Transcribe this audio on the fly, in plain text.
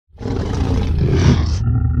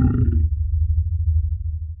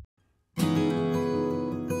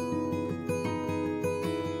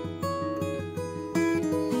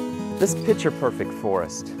This picture-perfect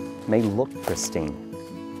forest may look pristine,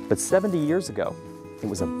 but 70 years ago, it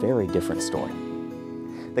was a very different story.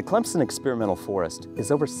 The Clemson Experimental Forest is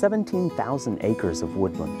over 17,000 acres of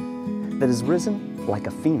woodland that has risen like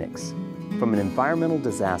a phoenix from an environmental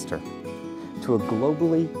disaster to a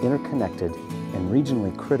globally interconnected and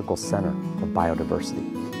regionally critical center of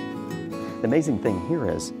biodiversity. The amazing thing here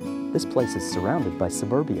is this place is surrounded by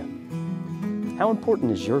suburbia. How important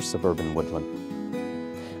is your suburban woodland?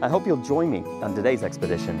 I hope you'll join me on today's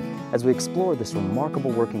expedition as we explore this remarkable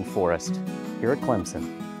working forest here at Clemson,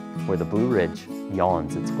 where the Blue Ridge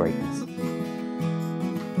yawns its greatness.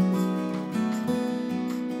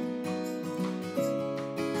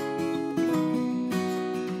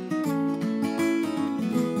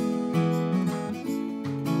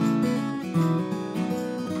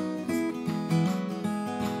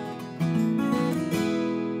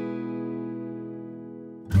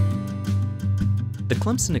 The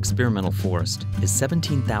Clemson Experimental Forest is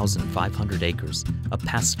 17,500 acres of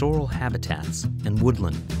pastoral habitats and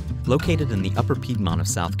woodland located in the upper Piedmont of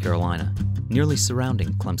South Carolina, nearly surrounding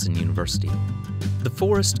Clemson University. The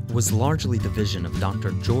forest was largely the vision of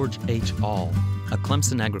Dr. George H. Aul, a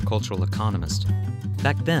Clemson agricultural economist.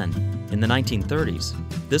 Back then, in the 1930s,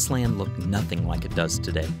 this land looked nothing like it does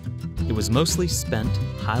today. It was mostly spent,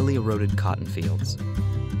 highly eroded cotton fields.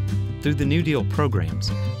 Through the New Deal programs,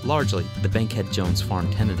 largely the Bankhead-Jones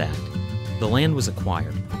Farm Tenant Act, the land was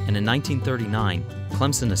acquired, and in 1939,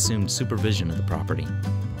 Clemson assumed supervision of the property.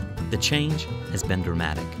 The change has been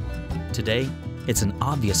dramatic. Today, it's an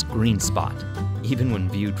obvious green spot, even when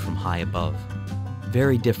viewed from high above.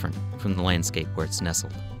 Very different from the landscape where it's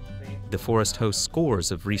nestled. The forest hosts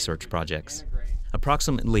scores of research projects.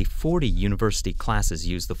 Approximately 40 university classes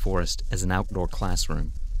use the forest as an outdoor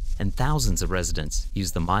classroom, and thousands of residents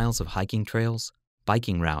use the miles of hiking trails,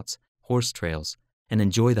 biking routes, horse trails, and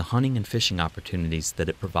enjoy the hunting and fishing opportunities that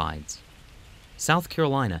it provides. South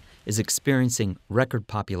Carolina is experiencing record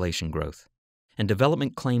population growth, and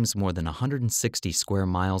development claims more than 160 square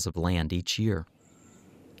miles of land each year.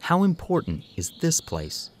 How important is this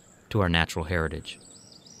place to our natural heritage?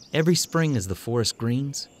 Every spring as the forest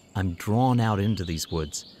greens, I'm drawn out into these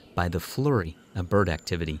woods by the flurry of bird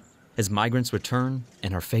activity as migrants return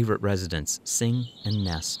and our favorite residents sing and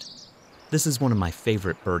nest. This is one of my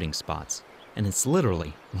favorite birding spots, and it's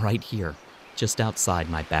literally right here, just outside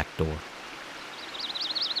my back door.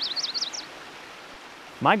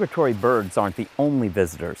 Migratory birds aren't the only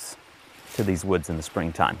visitors to these woods in the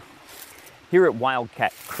springtime. Here at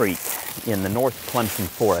Wildcat Creek in the North Clemson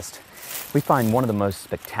Forest, we find one of the most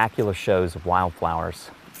spectacular shows of wildflowers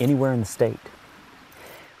anywhere in the state.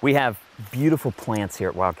 We have beautiful plants here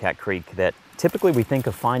at Wildcat Creek that typically we think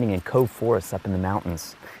of finding in cove forests up in the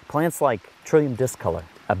mountains. Plants like Trillium discolor,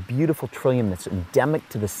 a beautiful trillium that's endemic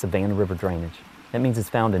to the Savannah River drainage. That means it's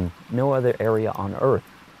found in no other area on Earth.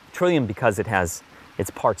 Trillium because it has its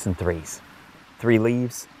parts in threes. 3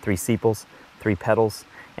 leaves, 3 sepals, 3 petals,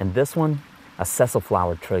 and this one, a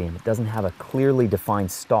sessile-flowered trillium. It doesn't have a clearly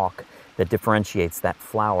defined stalk that differentiates that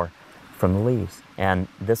flower from the leaves. And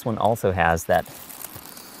this one also has that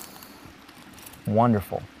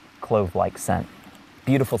wonderful clove-like scent.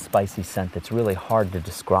 Beautiful spicy scent that's really hard to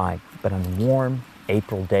describe. But on warm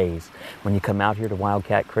April days, when you come out here to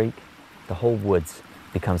Wildcat Creek, the whole woods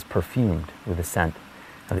becomes perfumed with the scent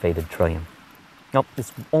of faded trillium. Now,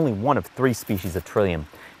 it's only one of 3 species of trillium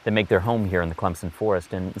that make their home here in the Clemson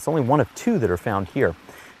Forest, and it's only one of 2 that are found here.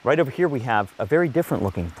 Right over here we have a very different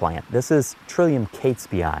looking plant. This is Trillium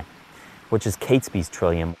catesbii, which is Catesby's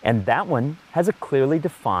trillium, and that one has a clearly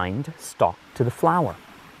defined stalk to the flower.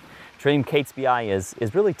 Trillium catesbii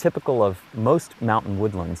is really typical of most mountain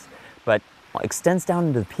woodlands, but extends down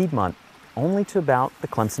into the Piedmont only to about the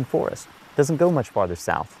Clemson Forest. Doesn't go much farther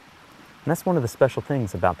south. And that's one of the special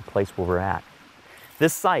things about the place where we're at.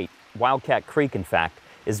 This site, Wildcat Creek in fact,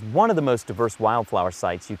 is one of the most diverse wildflower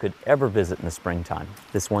sites you could ever visit in the springtime.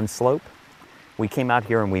 This one slope, we came out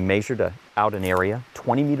here and we measured out an area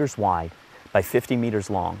 20 meters wide by 50 meters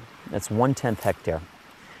long. That's 1/10 hectare.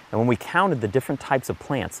 And when we counted the different types of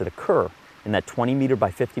plants that occur in that 20 meter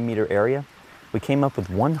by 50 meter area, we came up with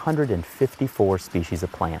 154 species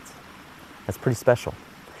of plants. That's pretty special.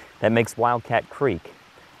 That makes Wildcat Creek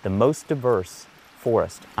the most diverse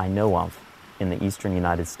forest I know of in the eastern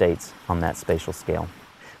United States on that spatial scale.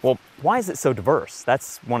 Well, why is it so diverse?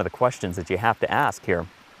 That's one of the questions that you have to ask here.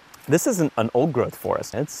 This isn't an old growth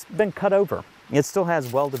forest. It's been cut over. It still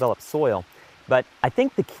has well-developed soil, but I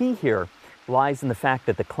think the key here lies in the fact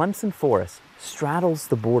that the Clemson Forest straddles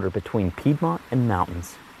the border between Piedmont and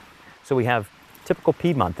mountains. So we have typical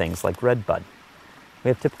Piedmont things like redbud. We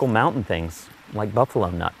have typical mountain things like buffalo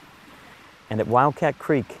nut. And at Wildcat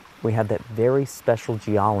Creek, we have that very special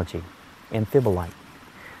geology, amphibolite,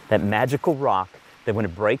 that magical rock that when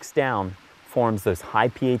it breaks down, forms those high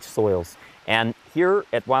pH soils. And here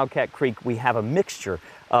at Wildcat Creek, we have a mixture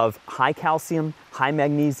of high calcium, high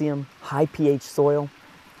magnesium, high pH soil,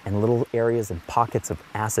 and little areas and pockets of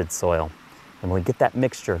acid soil. And when we get that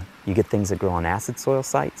mixture, you get things that grow on acid soil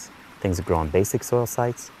sites, things that grow on basic soil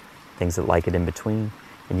sites, things that like it in between,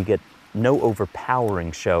 and you get no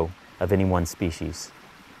overpowering show of any one species.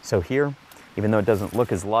 So here, even though it doesn't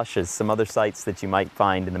look as lush as some other sites that you might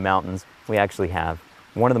find in the mountains, we actually have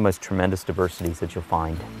one of the most tremendous diversities that you'll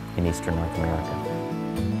find in eastern North America.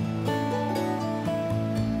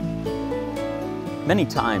 Many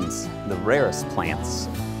times, the rarest plants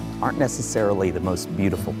aren't necessarily the most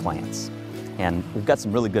beautiful plants. And we've got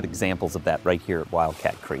some really good examples of that right here at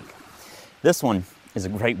Wildcat Creek. This one is a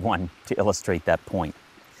great one to illustrate that point.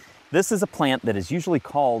 This is a plant that is usually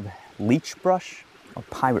called leech brush or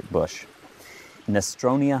pirate bush,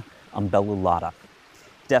 Nestronia umbellulata.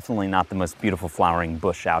 Definitely not the most beautiful flowering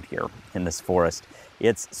bush out here in this forest.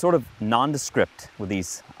 It's sort of nondescript with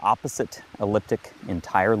these opposite elliptic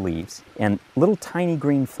entire leaves and little tiny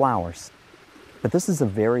green flowers. But this is a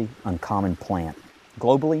very uncommon plant,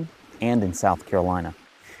 globally and in South Carolina.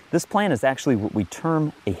 This plant is actually what we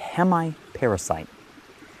term a hemiparasite.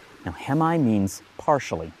 Now, hemi means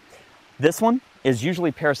partially. This one is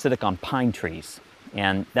usually parasitic on pine trees,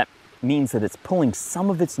 and that means that it's pulling some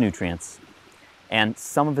of its nutrients and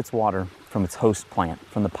some of its water from its host plant,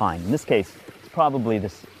 from the pine. In this case, it's probably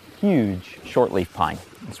this huge shortleaf pine.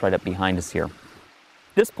 It's right up behind us here.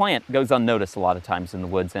 This plant goes unnoticed a lot of times in the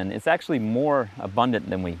woods, and it's actually more abundant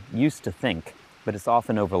than we used to think, but it's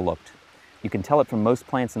often overlooked. You can tell it from most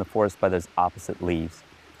plants in the forest by those opposite leaves.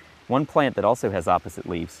 One plant that also has opposite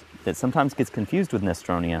leaves that sometimes gets confused with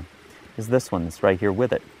Nestronia is this one that's right here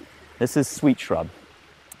with it. This is sweet shrub.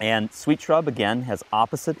 And sweet shrub, again, has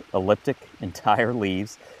opposite elliptic entire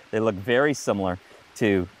leaves. They look very similar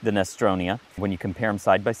to the Nestronia when you compare them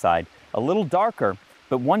side by side. A little darker,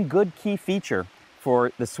 but one good key feature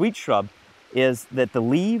for the sweet shrub is that the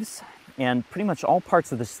leaves and pretty much all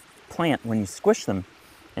parts of this plant, when you squish them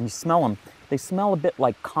and you smell them, they smell a bit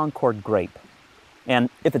like Concord grape. And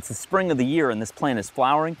if it's the spring of the year and this plant is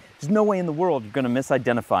flowering, there's no way in the world you're going to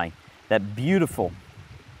misidentify that beautiful,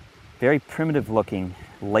 very primitive looking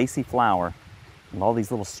lacy flower and all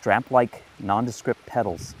these little strap-like nondescript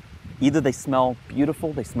petals. Either they smell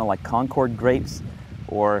beautiful, they smell like Concord grapes,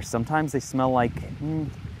 or sometimes they smell like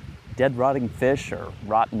dead rotting fish or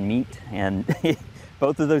rotten meat. And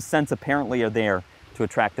both of those scents apparently are there to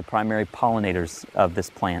attract the primary pollinators of this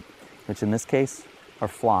plant, which in this case are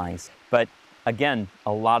flies. But again,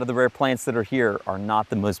 a lot of the rare plants that are here are not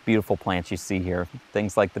the most beautiful plants you see here.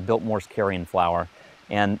 Things like the Biltmore's carrion flower,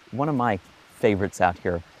 and one of my favorites out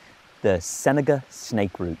here, the Seneca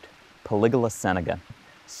snakeroot, Polygala seneca.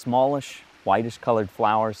 Smallish, whitish colored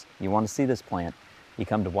flowers. You want to see this plant, you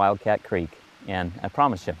come to Wildcat Creek, and I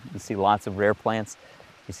promise you, you see lots of rare plants,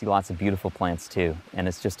 you see lots of beautiful plants too, and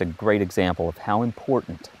it's just a great example of how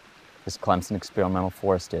important this Clemson Experimental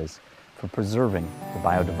Forest is for preserving the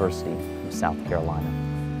biodiversity of South Carolina.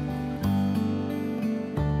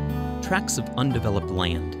 Tracts of undeveloped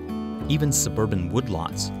land, even suburban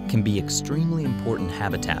woodlots, can be extremely important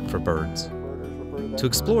habitat for birds. To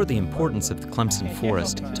explore the importance of the Clemson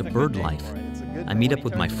Forest to bird life, I meet up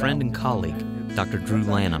with my friend and colleague, Dr. Drew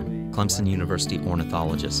Lanham, Clemson University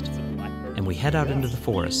ornithologist, and we head out into the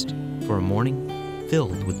forest for a morning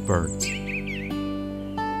filled with birds.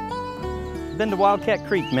 Been to Wildcat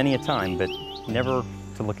Creek many a time, but never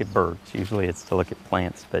to look at birds. Usually it's to look at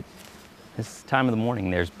plants, but this time of the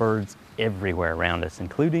morning there's birds everywhere around us,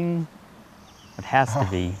 including what has to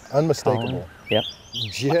be unmistakable. Yep.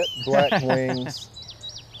 Jet black wings,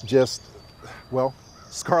 just, well,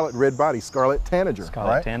 scarlet red body, scarlet tanager. Scarlet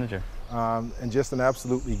right? tanager. And just an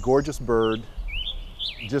absolutely gorgeous bird,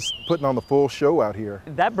 just putting on the full show out here.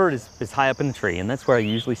 That bird is high up in the tree, and that's where I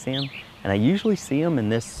usually see him. And I usually see him in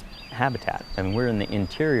this habitat. I mean, we're in the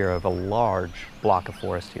interior of a large block of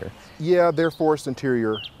forest here. Yeah, they're forest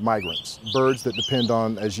interior migrants. Birds that depend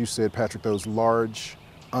on, as you said, Patrick, those large,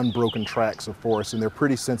 unbroken tracts of forest, and they're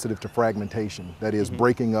pretty sensitive to fragmentation. That is,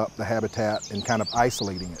 breaking up the habitat and kind of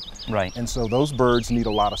isolating it. Right. And so those birds need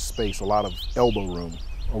a lot of space, a lot of elbow room,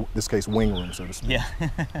 or in this case, wing room, so to speak.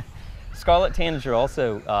 Yeah. Scarlet tanager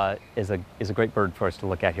also is a great bird for us to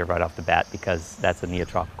look at here right off the bat, because that's a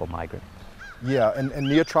neotropical migrant. Yeah, and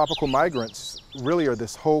neotropical migrants really are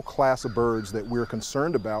this whole class of birds that we're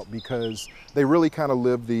concerned about, because they really kind of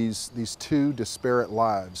live these two disparate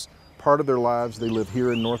lives. Part of their lives they live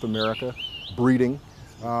here in North America, breeding,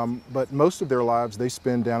 But most of their lives they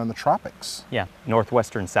spend down in the tropics. Yeah,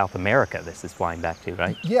 northwestern South America this is flying back to,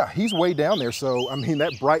 right? Yeah, he's way down there, so I mean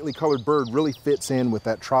that brightly colored bird really fits in with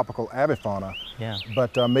that tropical avifauna. Yeah.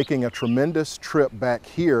 But making a tremendous trip back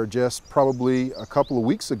here just probably a couple of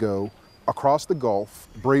weeks ago across the Gulf,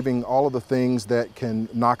 braving all of the things that can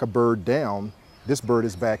knock a bird down, this bird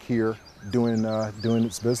is back here doing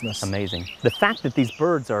its business. Amazing. The fact that these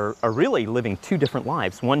birds are really living two different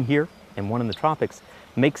lives, one here and one in the tropics,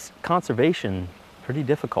 makes conservation pretty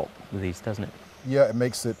difficult with these, doesn't it? Yeah, it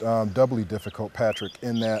makes it doubly difficult, Patrick,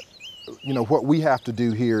 in that, you know, what we have to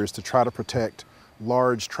do here is to try to protect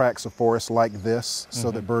large tracts of forest like this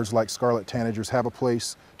so that birds like scarlet tanagers have a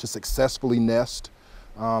place to successfully nest.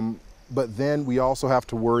 But then we also have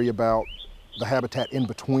to worry about the habitat in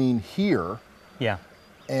between here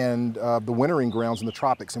and the wintering grounds in the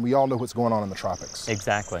tropics, and we all know what's going on in the tropics.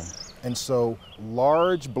 Exactly. And so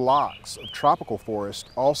large blocks of tropical forest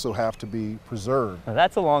also have to be preserved. Now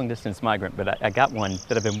that's a long distance migrant, but I got one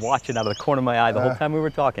that I've been watching out of the corner of my eye the whole time we were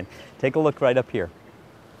talking. Take a look right up here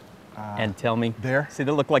and tell me. There? See,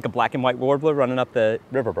 they look like a black and white warbler running up the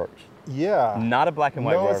river birch. Yeah. Not a black and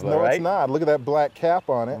white warbler, no, right? it's not. Look at that black cap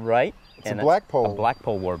on it. Right? It's a blackpoll. A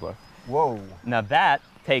blackpoll warbler. Whoa. Now that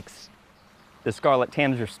takes the scarlet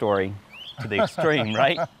tanager story to the extreme,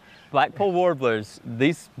 right? Blackpoll warblers,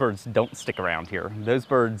 these birds don't stick around here. Those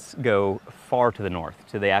birds go far to the north,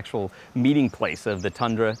 to the actual meeting place of the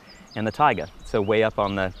tundra and the taiga. So way up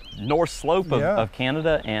on the north slope of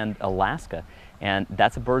Canada and Alaska. And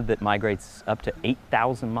that's a bird that migrates up to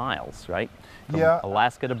 8,000 miles, right? From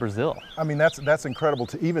Alaska to Brazil. I mean, that's incredible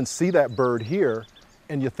to even see that bird here,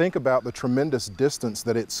 and you think about the tremendous distance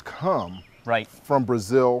that it's come from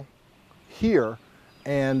Brazil here,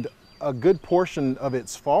 and a good portion of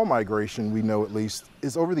its fall migration, we know at least,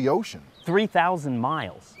 is over the ocean. 3,000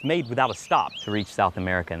 miles made without a stop to reach South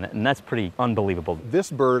America, and that's pretty unbelievable. This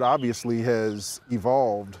bird obviously has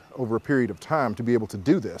evolved over a period of time to be able to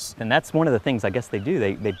do this. And that's one of the things I guess they do.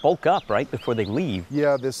 They bulk up right before they leave.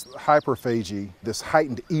 Yeah, this hyperphagy, this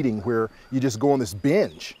heightened eating where you just go on this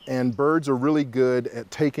binge. And birds are really good at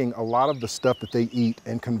taking a lot of the stuff that they eat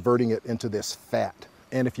and converting it into this fat.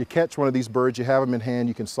 And if you catch one of these birds, you have them in hand,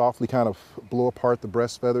 you can softly kind of blow apart the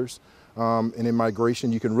breast feathers. And in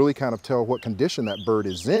migration, you can really kind of tell what condition that bird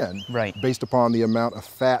is in based upon the amount of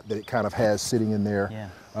fat that it kind of has sitting in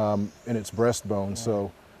there in its breastbone.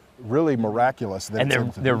 So really miraculous. That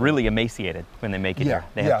and they're really emaciated when they make it here.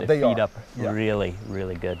 They have to feed up really,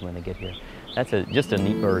 really good when they get here. That's just a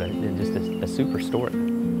neat bird, just a super story.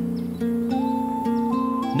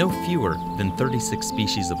 No fewer than 36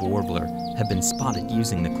 species of warbler have been spotted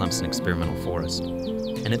using the Clemson Experimental Forest,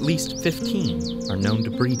 and at least 15 are known to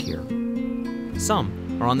breed here. Some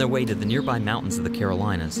are on their way to the nearby mountains of the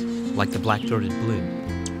Carolinas, like the black-throated blue,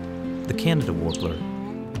 the Canada warbler,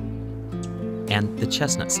 and the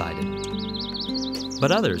chestnut-sided.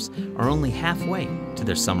 But others are only halfway to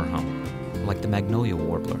their summer home, like the magnolia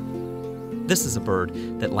warbler. This is a bird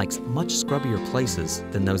that likes much scrubbier places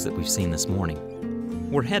than those that we've seen this morning.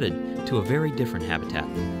 We're headed to a very different habitat,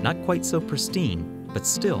 not quite so pristine, but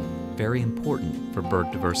still very important for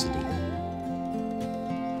bird diversity.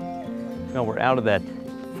 Well, we're out of that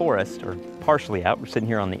forest, or partially out. We're sitting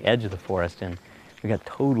here on the edge of the forest, and we got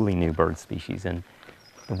totally new bird species. And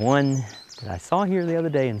the one that I saw here the other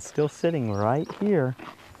day and still sitting right here,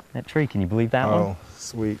 that tree, can you believe that one? Oh,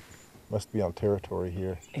 sweet. Must be on territory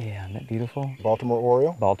here. Yeah, isn't that beautiful? Baltimore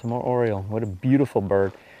Oriole? Baltimore Oriole. What a beautiful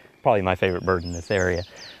bird. Probably my favorite bird in this area.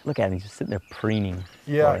 Look at him, he's just sitting there preening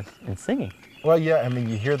and singing. Well, yeah, I mean,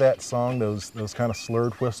 you hear that song, those kind of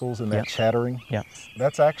slurred whistles and that chattering. Yeah.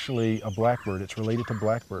 That's actually a blackbird. It's related to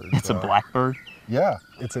blackbirds. It's a blackbird? Yeah,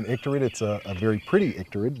 it's an icterid. It's a very pretty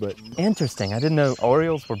icterid, but... Interesting. I didn't know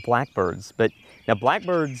Orioles were blackbirds, but now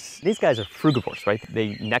blackbirds, these guys are frugivores, right?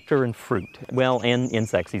 They nectar and fruit. Well, and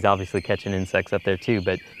insects. He's obviously catching insects up there too,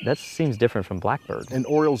 but that seems different from blackbirds. And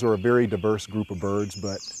Orioles are a very diverse group of birds,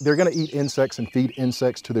 but they're going to eat insects and feed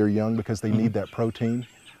insects to their young because they need that protein.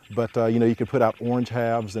 But you know, you can put out orange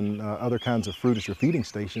halves and other kinds of fruit as your feeding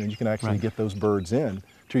station, and you can actually get those birds in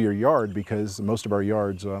to your yard because most of our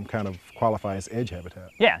yards kind of qualify as edge habitat.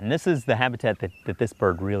 Yeah, and this is the habitat that this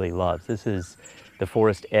bird really loves. This is the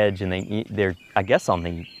forest edge, and they're, I guess, on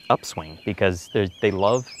the upswing because they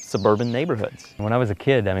love suburban neighborhoods. When I was a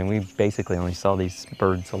kid, I mean, we basically only saw these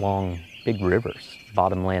birds along big rivers,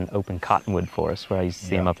 bottomland open cottonwood forests where I used to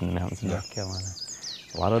see them up in the mountains of North Carolina.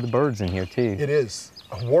 A lot of the birds in here too. It is.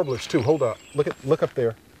 Warblers too. Hold up. Look up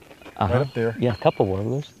there. right up there. Yeah, a couple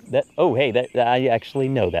warblers. Oh, hey, I actually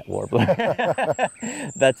know that warbler.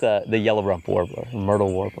 That's the yellow rump warbler,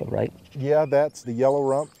 myrtle warbler, right? Yeah, that's the yellow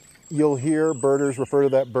rump. You'll hear birders refer to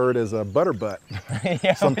that bird as a butterbutt.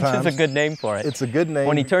 Yeah, sometimes. which is a good name for it. It's a good name.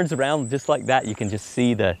 When he turns around just like that, you can just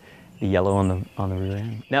see the yellow on the rear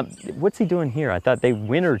end. Now, what's he doing here? I thought they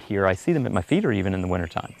wintered here. I see them at my feeder even in the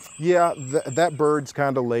wintertime. Yeah, that bird's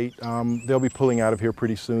kind of late. They'll be pulling out of here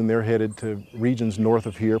pretty soon. They're headed to regions north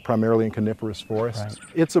of here, primarily in coniferous forests.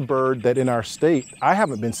 Right. It's a bird that in our state, I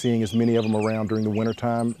haven't been seeing as many of them around during the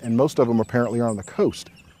wintertime, and most of them apparently are on the coast.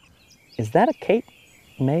 Is that a Cape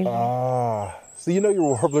May? So you know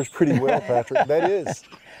your warblers pretty well, Patrick. That is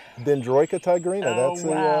Dendroica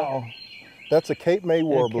tigrina. That's a Cape May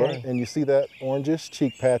warbler, and you see that orangish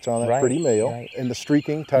cheek patch on that, pretty male, and the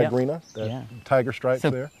streaking tigrina, tiger stripes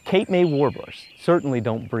there. Cape May warblers certainly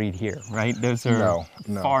don't breed here, right? Those are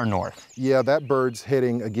far north. Yeah, that bird's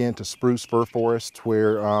heading again to spruce fir forests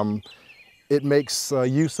where it makes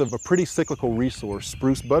use of a pretty cyclical resource,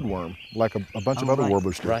 spruce budworm, like a bunch of other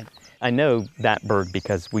warblers do. Right. I know that bird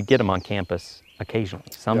because we get them on campus occasionally,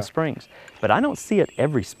 some springs, but I don't see it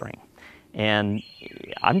every spring. And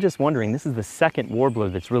I'm just wondering, this is the second warbler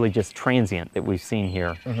that's really just transient that we've seen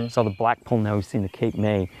here. Saw the blackpoll, now we've seen the Cape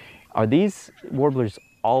May. Are these warblers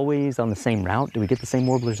always on the same route? Do we get the same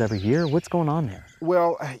warblers every year? What's going on there?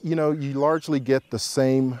 Well, you know, you largely get the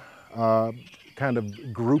same kind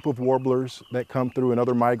of group of warblers that come through and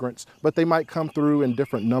other migrants, but they might come through in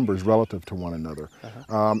different numbers relative to one another.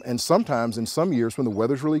 And sometimes, in some years when the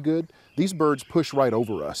weather's really good, these birds push right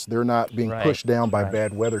over us. They're not being pushed down by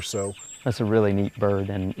bad weather, so. That's a really neat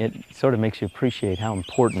bird, and it sort of makes you appreciate how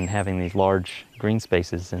important having these large green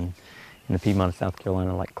spaces in the Piedmont of South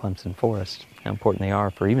Carolina, like Clemson Forest, how important they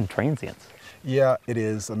are for even transients. Yeah, it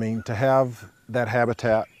is. I mean, to have that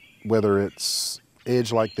habitat, whether it's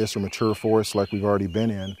edge like this or mature forest like we've already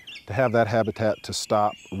been in, to have that habitat to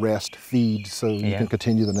stop, rest, feed, so you can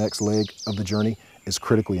continue the next leg of the journey is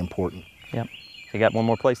critically important. Yep. You got one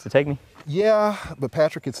more place to take me? Yeah, but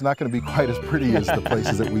Patrick, it's not going to be quite as pretty as the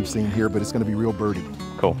places that we've seen here, but it's going to be real birdie.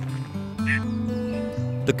 Cool.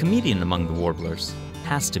 The comedian among the warblers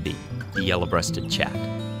has to be the yellow-breasted chat.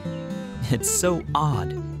 It's so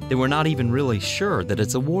odd that we're not even really sure that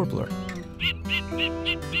it's a warbler.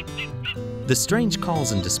 The strange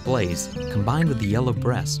calls and displays, combined with the yellow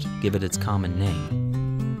breast, give it its common name.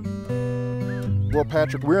 Well,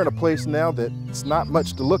 Patrick, we're in a place now that's not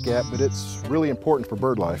much to look at, but it's really important for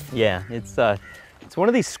bird life. Yeah, it's one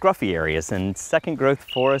of these scruffy areas and second growth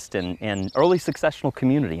forest and early successional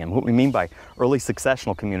community. And what we mean by early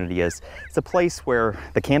successional community is it's a place where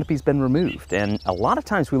the canopy's been removed. And a lot of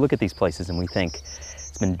times we look at these places and we think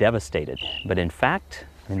it's been devastated. But in fact,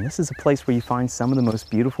 I mean, this is a place where you find some of the most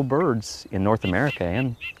beautiful birds in North America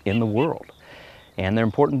and in the world. And they're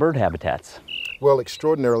important bird habitats. Well,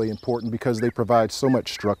 extraordinarily important because they provide so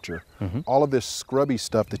much structure. All of this scrubby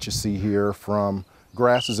stuff that you see here, from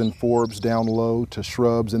grasses and forbs down low to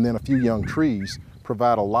shrubs and then a few young trees,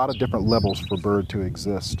 provide a lot of different levels for bird to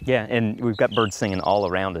exist. Yeah, and we've got birds singing all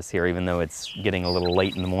around us here, even though it's getting a little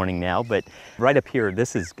late in the morning now. But right up here,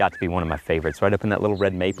 this has got to be one of my favorites, right up in that little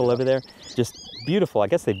red maple over there. Just beautiful. I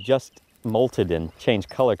guess they've just molted and changed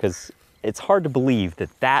color, because it's hard to believe that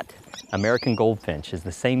that American goldfinch is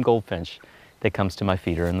the same goldfinch that comes to my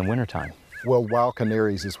feeder in the wintertime. Well, wild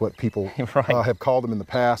canaries is what people have called them in the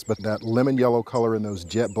past, but that lemon yellow color and those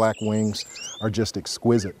jet black wings are just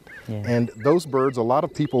exquisite. And those birds, a lot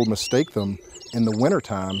of people mistake them in the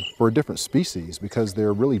wintertime for a different species because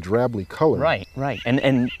they're really drably colored. Right.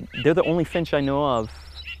 And they're the only finch I know of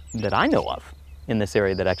in this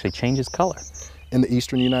area that actually changes color. In the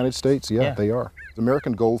eastern United States, they are.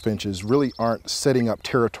 American goldfinches really aren't setting up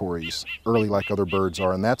territories early like other birds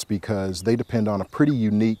are, and that's because they depend on a pretty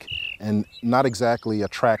unique and not exactly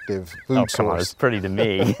attractive food source. Come on, it's pretty to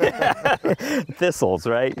me. Thistles,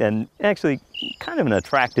 right? And actually kind of an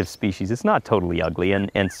attractive species. It's not totally ugly,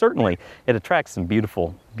 and certainly it attracts some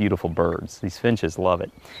beautiful, beautiful birds. These finches love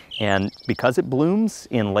it. And because it blooms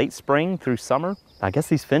in late spring through summer, I guess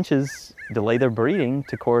these finches delay their breeding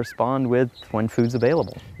to correspond with when food's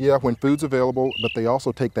available. Yeah, when food's available, but they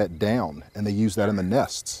also take that down and they use that in the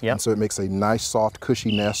nests. And so it makes a nice, soft,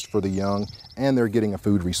 cushy nest for the young, and they're getting a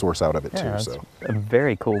food resource out of it too. So a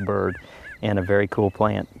very cool bird and a very cool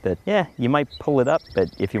plant that, you might pull it up, but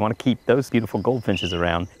if you want to keep those beautiful goldfinches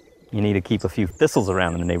around, you need to keep a few thistles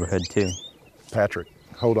around in the neighborhood too. Patrick,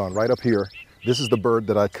 hold on, right up here. This is the bird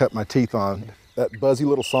that I cut my teeth on. That buzzy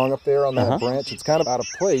little song up there on that branch, it's kind of out of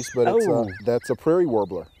place, but that's a prairie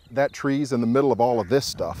warbler. That tree's in the middle of all of this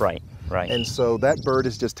stuff. Right. And so that bird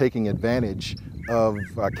is just taking advantage of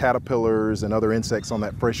caterpillars and other insects on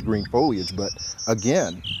that fresh green foliage. But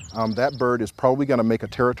again, that bird is probably going to make a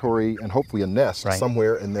territory and hopefully a nest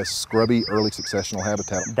somewhere in this scrubby early successional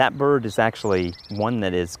habitat. That bird is actually one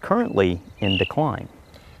that is currently in decline.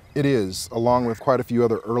 It is, along with quite a few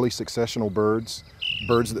other early successional birds,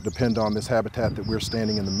 birds that depend on this habitat that we're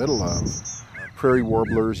standing in the middle of. Prairie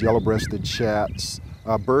warblers, yellow-breasted chats,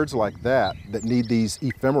 birds like that need these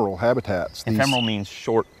ephemeral habitats. Ephemeral means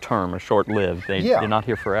short-term or short-lived. They're not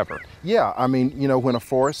here forever. Yeah, I mean, you know, when a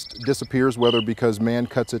forest disappears, whether because man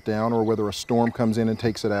cuts it down or whether a storm comes in and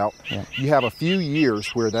takes it out, you have a few years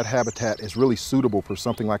where that habitat is really suitable for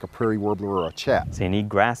something like a prairie warbler or a chat. So you need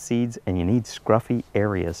grass seeds and you need scruffy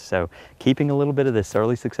areas. So keeping a little bit of this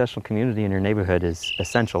early successional community in your neighborhood is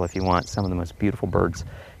essential if you want some of the most beautiful birds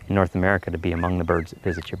in North America to be among the birds that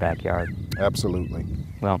visit your backyard. Absolutely.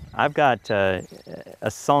 Well, I've got a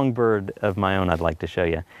songbird of my own I'd like to show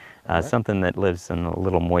you. Something that lives in a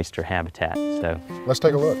little moister habitat. So let's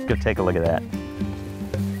take a look. Go take a look at that.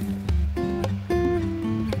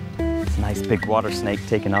 It's a nice big water snake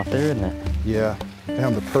taking off there, isn't it? Yeah,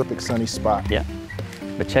 found the perfect sunny spot. Yeah,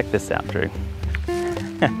 but check this out, Drew.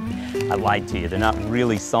 I lied to you. They're not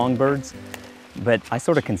really songbirds, but I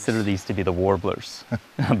sort of consider these to be the warblers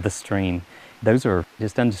of the stream. Those are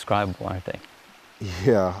just indescribable, aren't they?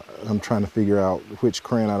 Yeah, I'm trying to figure out which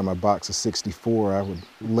crayon out of my box of 64 I would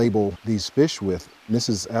label these fish with. This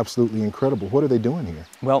is absolutely incredible. What are they doing here?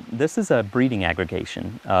 Well, this is a breeding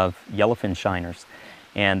aggregation of yellowfin shiners.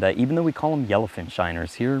 And even though we call them yellowfin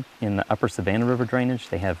shiners, here in the upper Savannah River drainage,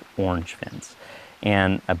 they have orange fins.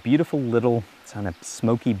 And a beautiful little kind of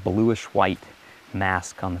smoky bluish white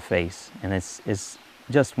mask on the face. And it's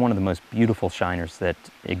just one of the most beautiful shiners that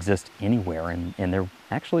exist anywhere. And they're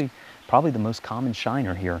actually probably the most common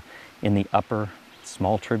shiner here in the upper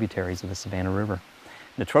small tributaries of the Savannah River.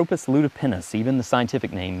 Natropus lutepinnus, even the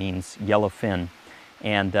scientific name means yellow fin.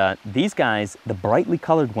 And these guys, the brightly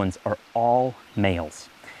colored ones, are all males.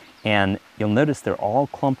 And you'll notice they're all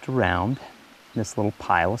clumped around this little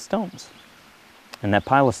pile of stones. And that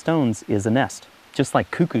pile of stones is a nest. Just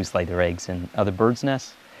like cuckoos lay their eggs in other birds'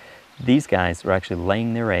 nests, these guys are actually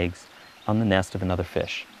laying their eggs on the nest of another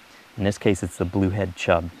fish. In this case, it's the bluehead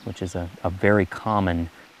chub, which is a very common,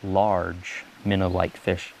 large, minnow-like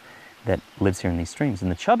fish that lives here in these streams.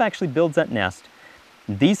 And the chub actually builds that nest.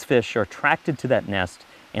 These fish are attracted to that nest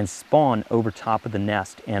and spawn over top of the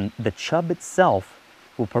nest. And the chub itself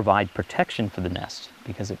will provide protection for the nest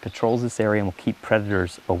because it patrols this area and will keep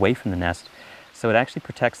predators away from the nest. So it actually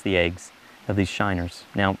protects the eggs of these shiners.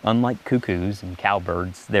 Now, unlike cuckoos and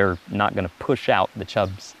cowbirds, they're not going to push out the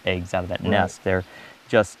chub's eggs out of that nest. They're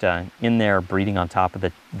just in there breeding on top of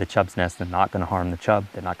the chub's nest. They're not going to harm the chub.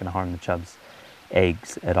 They're not going to harm the chub's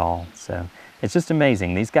eggs at all. So it's just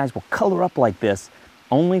amazing. These guys will color up like this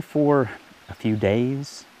only for a few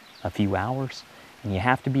days, a few hours. And you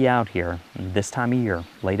have to be out here this time of year,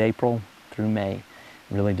 late April through May,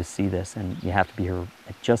 really to see this. And you have to be here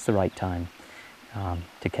at just the right time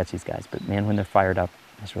to catch these guys. But man, when they're fired up,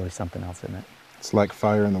 it's really something else, isn't it? It's like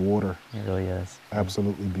fire in the water. It really is.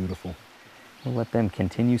 Absolutely beautiful. We'll let them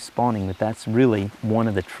continue spawning, but that's really one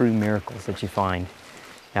of the true miracles that you find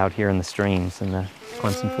out here in the streams in the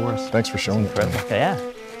Clemson Forest. Thanks for showing it. Yeah.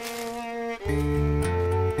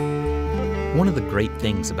 One of the great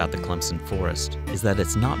things about the Clemson Forest is that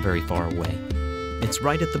it's not very far away. It's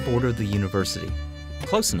right at the border of the university,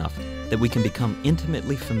 close enough that we can become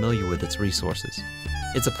intimately familiar with its resources.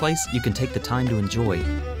 It's a place you can take the time to enjoy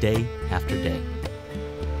day after day.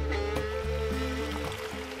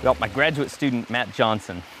 Well, my graduate student, Matt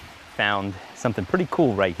Johnson, found something pretty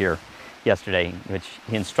cool right here yesterday, which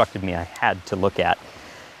he instructed me I had to look at.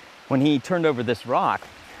 When he turned over this rock,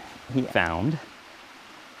 he found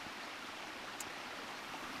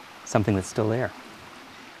something that's still there,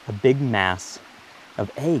 a big mass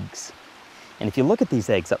of eggs. And if you look at these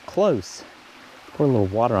eggs up close, pour a little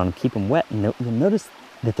water on them, keep them wet, and you'll notice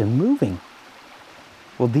that they're moving.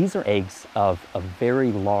 Well, these are eggs of a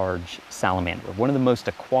very large salamander, one of the most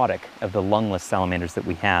aquatic of the lungless salamanders that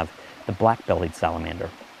we have, the black-bellied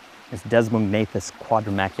salamander. It's Desmognathus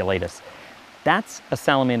quadrimaculatus. That's a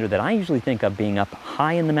salamander that I usually think of being up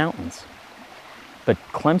high in the mountains. But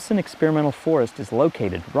Clemson Experimental Forest is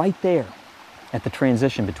located right there at the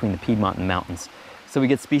transition between the Piedmont and the mountains. So we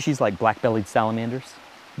get species like black-bellied salamanders,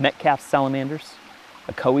 Metcalf salamanders,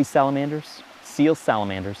 Ocoee salamanders, seal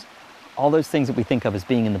salamanders, all those things that we think of as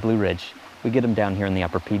being in the Blue Ridge, we get them down here in the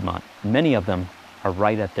upper Piedmont. Many of them are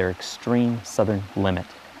right at their extreme southern limit.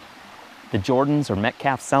 The Jordan's or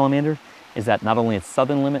Metcalf salamander is at not only its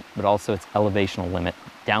southern limit, but also its elevational limit,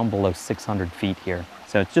 down below 600 feet here.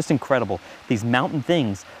 So it's just incredible. These mountain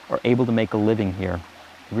things are able to make a living here,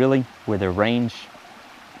 really where their range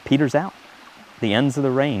peters out, the ends of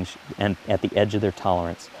the range and at the edge of their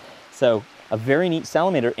tolerance. So a very neat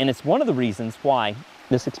salamander, and it's one of the reasons why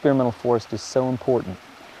this experimental forest is so important.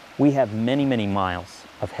 We have many, many miles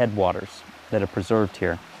of headwaters that are preserved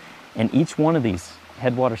here, and each one of these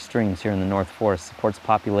headwater streams here in the North Forest supports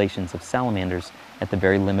populations of salamanders at the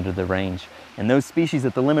very limit of the range. And those species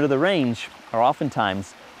at the limit of the range are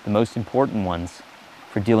oftentimes the most important ones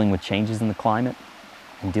for dealing with changes in the climate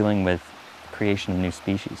and dealing with the creation of new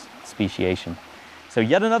species, speciation. So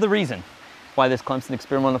yet another reason why this Clemson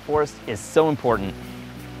Experimental Forest is so important.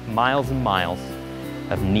 Miles and miles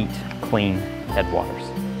of neat, clean headwaters.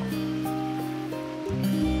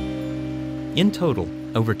 In total,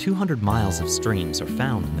 over 200 miles of streams are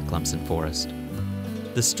found in the Clemson Forest.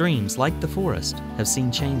 The streams, like the forest, have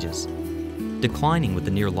seen changes, declining with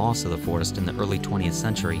the near loss of the forest in the early 20th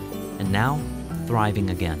century, and now thriving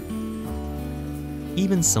again.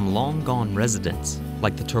 Even some long-gone residents,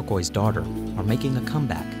 like the turquoise darter, are making a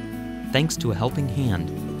comeback, thanks to a helping hand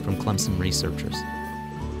from Clemson researchers.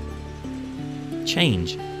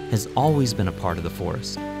 Change has always been a part of the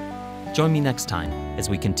forest. Join me next time as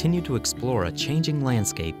we continue to explore a changing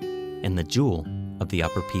landscape in the jewel of the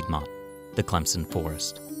Upper Piedmont, the Clemson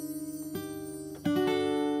Forest.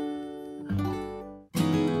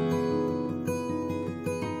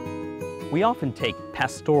 We often take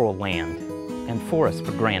pastoral land and forests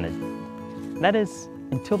for granted. That is,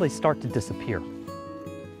 until they start to disappear.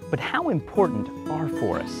 But how important are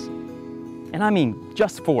forests? And I mean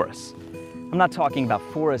just forests. I'm not talking about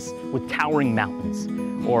forests with towering mountains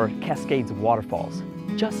or cascades of waterfalls,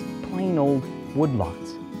 just plain old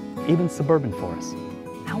woodlots, even suburban forests.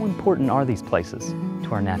 How important are these places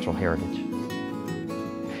to our natural heritage?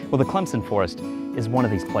 Well, the Clemson Forest is one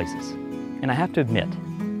of these places, and I have to admit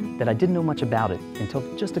that I didn't know much about it until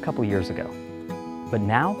just a couple years ago. But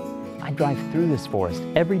now, I drive through this forest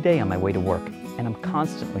every day on my way to work, and I'm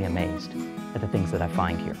constantly amazed at the things that I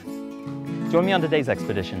find here. Join me on today's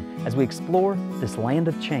expedition as we explore this land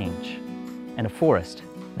of change and a forest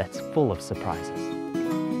that's full of surprises.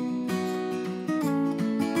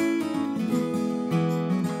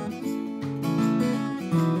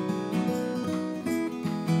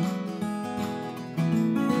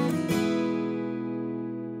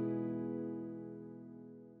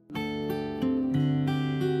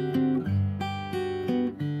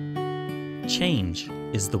 Change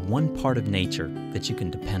is the one part of nature that you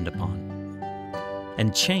can depend upon.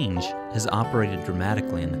 And change has operated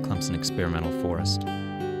dramatically in the Clemson Experimental Forest.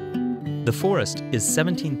 The forest is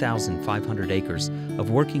 17,500 acres of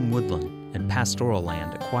working woodland and pastoral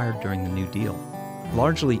land acquired during the New Deal,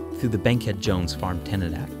 largely through the Bankhead-Jones Farm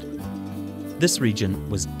Tenant Act. This region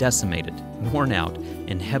was decimated, worn out,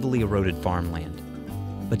 and heavily eroded farmland,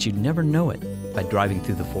 but you'd never know it by driving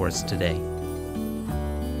through the forest today.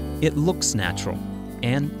 It looks natural,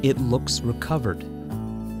 and it looks recovered.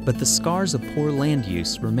 But the scars of poor land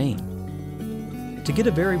use remain. To get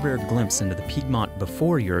a very rare glimpse into the Piedmont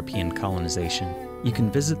before European colonization, you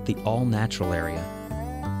can visit the all-natural area.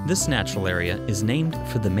 This natural area is named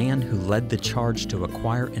for the man who led the charge to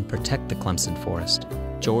acquire and protect the Clemson Forest,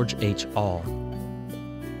 George H. All.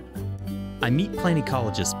 I meet plant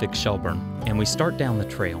ecologist Vic and we start down the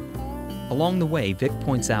trail. Along the way, Vic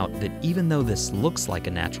points out that even though this looks like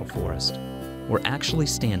a natural forest, we're actually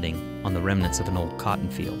standing on the remnants of an old cotton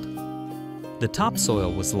field. The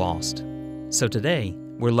topsoil was lost, so today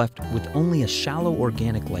we're left with only a shallow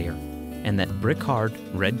organic layer and that brick-hard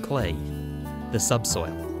red clay, the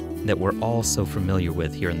subsoil, that we're all so familiar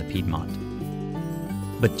with here in the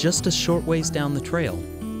Piedmont. But just a short ways down the trail,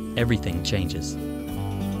 everything changes.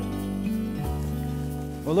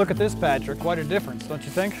 Well, look at this, Patrick. Quite a difference, don't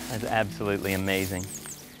you think? That's absolutely amazing.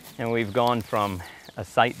 And we've gone from a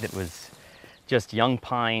site that was just young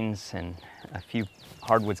pines and a few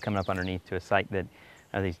hardwoods coming up underneath to a site that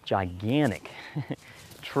are these gigantic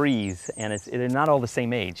trees, and they're not all the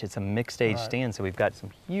same age. It's a mixed age stand, so we've got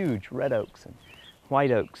some huge red oaks and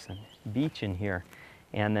white oaks and beech in here,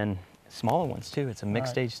 and then smaller ones too. It's a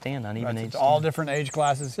mixed age stand, uneven age It's stand. all different age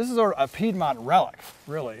classes. This is a Piedmont relic,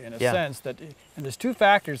 really, in a sense that, and there's two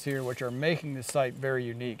factors here which are making this site very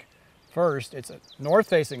unique. First, it's a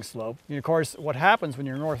north-facing slope. Of course, what happens when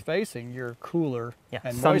you're north-facing, you're cooler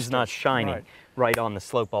and sun's moister. not shining right on the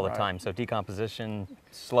slope all the time, so decomposition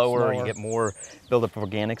slower, you get more buildup of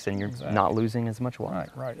organics, and you're not losing as much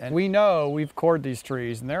water. Right. And we know we've cored these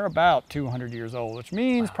trees, and they're about 200 years old, which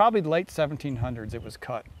means probably late 1700s it was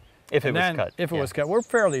cut. If it was cut. If it was cut. We're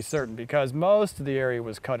fairly certain because most of the area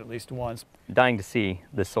was cut at least once. Dying to see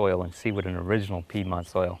the soil and see what an original Piedmont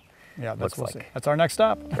soil looks like. See. That's our next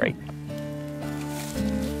stop. Great.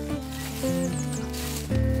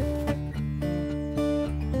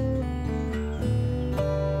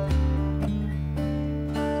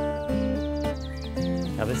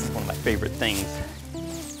 Now this is one of my favorite things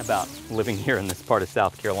about living here in this part of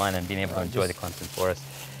South Carolina and being able to enjoy the Clemson Forest.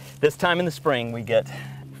 This time in the spring we get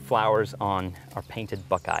flowers on our painted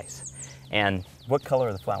buckeyes. And what color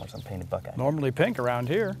are the flowers on painted buckeyes? Normally pink around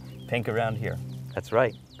here. Pink around here. That's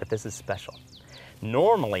right, but this is special.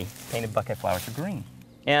 Normally, painted buckeye flowers are green.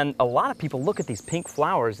 And a lot of people look at these pink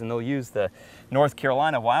flowers and they'll use the North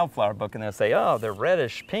Carolina wildflower book and they'll say, oh, they're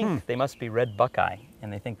reddish pink. They must be red buckeye.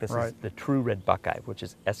 And they think this is the true red buckeye, which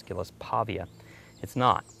is Aesculus pavia. It's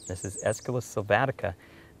not. This is Aesculus sylvatica,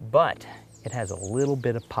 but it has a little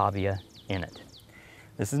bit of pavia in it.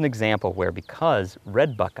 This is an example where because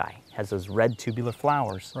red buckeye has those red tubular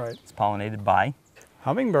flowers, it's pollinated by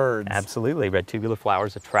hummingbirds. Absolutely. Red tubular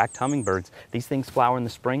flowers attract hummingbirds. These things flower in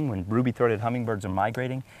the spring when ruby-throated hummingbirds are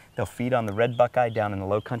migrating. They'll feed on the red buckeye down in the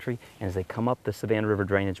low country, and as they come up the Savannah River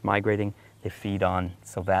drainage migrating, they feed on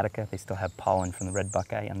sylvatica. They still have pollen from the red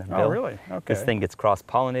buckeye on their bill. Oh, really? Okay. This thing gets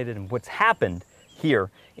cross-pollinated, and what's happened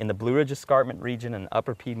here in the Blue Ridge Escarpment region and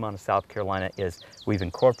upper Piedmont of South Carolina is we've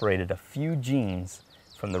incorporated a few genes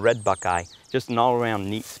from the red buckeye, just an all-around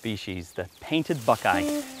neat species, the painted buckeye.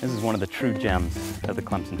 This is one of the true gems of the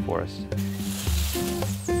Clemson Forest.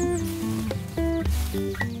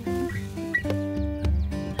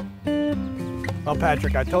 Well,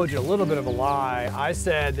 Patrick, I told you a little bit of a lie. I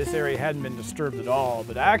said this area hadn't been disturbed at all,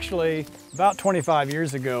 but actually, about 25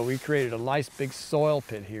 years ago, we created a nice big soil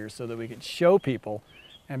pit here so that we could show people.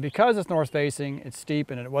 And because it's north-facing, it's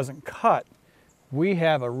steep, and it wasn't cut, we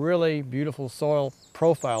have a really beautiful soil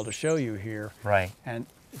profile to show you here. Right. And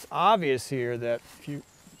it's obvious here that if you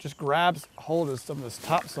just grab hold of some of this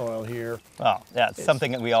topsoil here. Oh, yeah, it's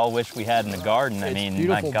something that we all wish we had in the garden. I mean,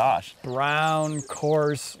 my gosh. Brown,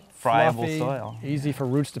 coarse, friable fluffy, soil. Easy for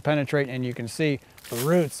roots to penetrate, and you can see the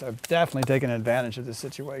roots have definitely taken advantage of this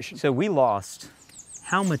situation. So we lost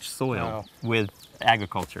how much soil with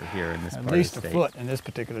agriculture here in this part of the state? At least a foot in this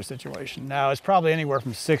particular situation. Now, it's probably anywhere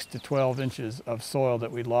from 6 to 12 inches of soil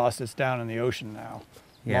that we lost. It's down in the ocean now.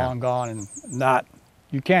 Yeah. Long gone and not,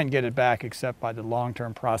 you can't get it back except by the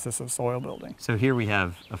long-term process of soil building. So here we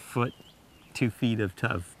have a foot, 2 feet of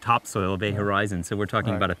topsoil of a horizon. So we're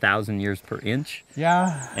talking about 1,000 years per inch.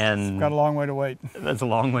 Yeah, and it's got a long way to wait. That's a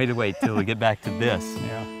long way to wait till we get back to this.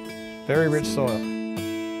 Yeah, very rich soil.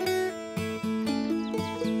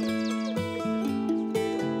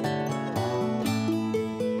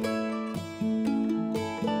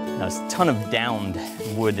 Now, there's a ton of downed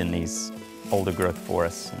wood in these older growth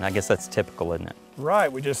forests, and I guess that's typical, isn't it?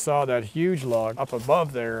 Right, we just saw that huge log up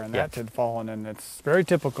above there, and that had fallen, and it's very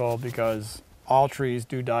typical because all trees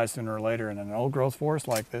do die sooner or later, and in an old growth forest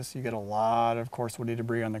like this, you get a lot of coarse woody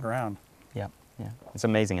debris on the ground. Yeah, it's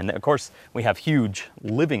amazing. And of course, we have huge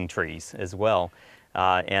living trees as well.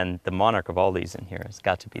 And the monarch of all these in here has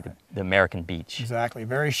got to be the American beech. Exactly.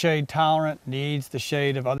 Very shade tolerant, needs the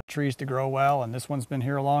shade of other trees to grow well, and this one's been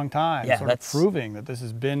here a long time. Yeah, sort of proving that this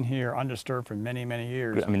has been here undisturbed for many, many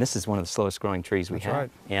years. I mean, this is one of the slowest growing trees we have. Right.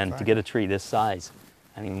 And to get a tree this size,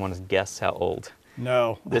 I don't even want to guess how old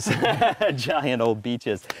no. this giant old beech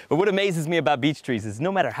is. But what amazes me about beech trees is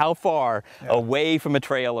no matter how far away from a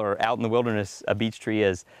trail or out in the wilderness a beech tree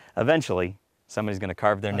is, eventually somebody's going to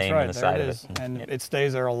carve their name on the side of it. And it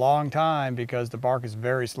stays there a long time because the bark is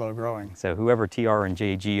very slow growing. So whoever TR and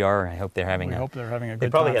JG are, I hope they're having a good time. They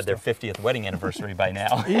probably had their 50th wedding anniversary by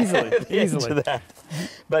now. Easily.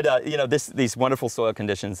 But you know, these wonderful soil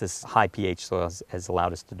conditions, this high pH soil has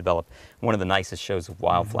allowed us to develop one of the nicest shows of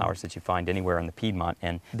wildflowers that you find anywhere in the Piedmont.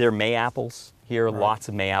 And there are May-apples here, lots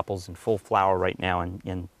of May-apples in full flower right now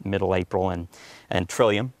in middle April, and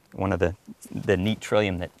trillium, one of the neat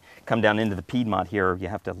trillium that come down into the Piedmont here. You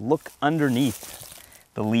have to look underneath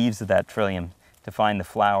the leaves of that trillium to find the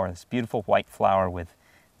flower. This beautiful white flower with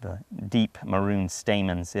the deep maroon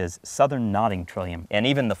stamens is southern nodding trillium. And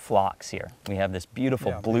even the phlox here. We have this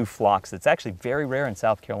beautiful blue phlox that's actually very rare in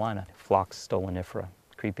South Carolina. Phlox stolonifera,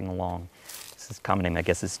 creeping along. This is common name, I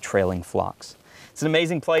guess, is trailing phlox. It's an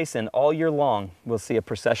amazing place, and all year long we'll see a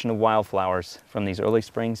procession of wildflowers from these early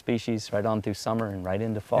spring species right on through summer and right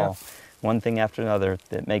into fall. Yeah. One thing after another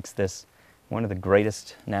that makes this one of the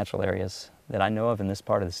greatest natural areas that I know of in this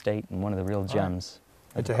part of the state, and one of the real gems.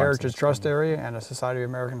 It's a Heritage Trust area and a Society of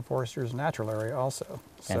American Foresters natural area also.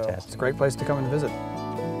 Fantastic. So it's a great place to come and visit.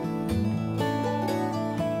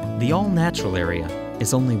 The all-natural area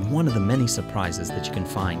is only one of the many surprises that you can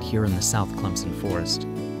find here in the South Clemson Forest.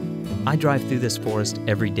 I drive through this forest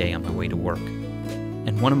every day on my way to work,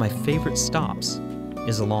 and one of my favorite stops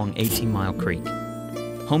is along 18 Mile Creek,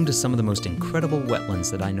 home to some of the most incredible wetlands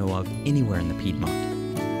that I know of anywhere in the Piedmont.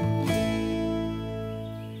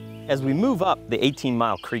 As we move up the 18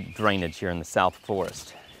 Mile Creek drainage here in the South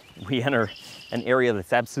Forest, we enter an area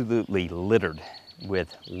that's absolutely littered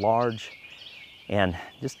with large and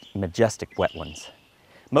just majestic wetlands.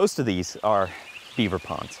 Most of these are beaver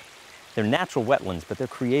ponds. They're natural wetlands, but they're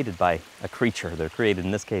created by a creature. They're created,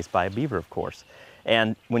 in this case, by a beaver, of course.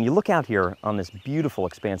 And when you look out here on this beautiful,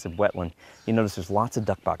 expansive wetland, you notice there's lots of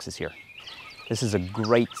duck boxes here. This is a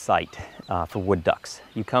great site for wood ducks.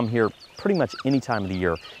 You come here pretty much any time of the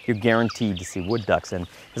year, you're guaranteed to see wood ducks. And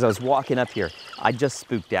as I was walking up here, I just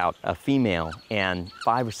spooked out a female and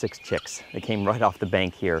 5 or 6 chicks that came right off the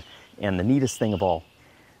bank here. And the neatest thing of all,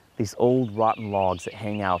 these old rotten logs that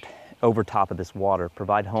hang out over top of this water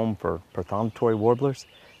provide home for prothonotary warblers,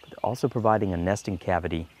 but they're also providing a nesting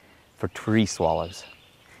cavity for tree swallows.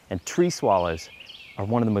 And tree swallows are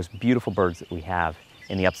one of the most beautiful birds that we have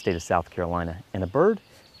in the upstate of South Carolina, and a bird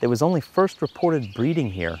that was only first reported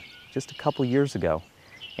breeding here just a couple years ago.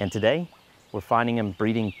 And today, we're finding them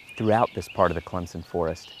breeding throughout this part of the Clemson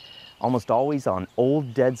Forest, almost always on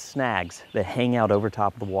old dead snags that hang out over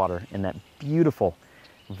top of the water, and that beautiful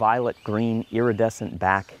violet green iridescent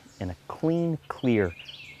back and a clean, clear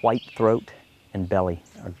white throat and belly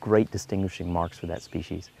are great distinguishing marks for that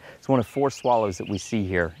species. It's one of 4 swallows that we see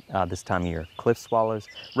here this time of year. Cliff swallows,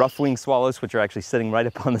 rough-winged swallows, which are actually sitting right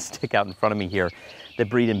up on the stick out in front of me here, that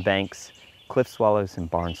breed in banks, cliff swallows and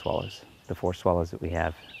barn swallows, the 4 swallows that we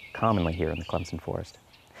have commonly here in the Clemson Forest.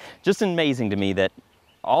 Just amazing to me that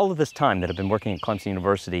all of this time that I've been working at Clemson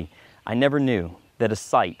University, I never knew that a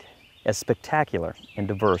site as spectacular and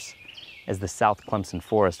diverse as the South Clemson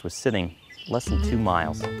Forest was sitting less than 2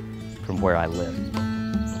 miles from where I live.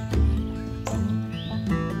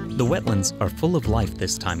 The wetlands are full of life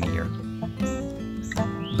this time of year.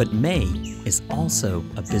 But May is also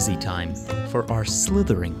a busy time for our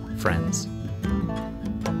slithering friends.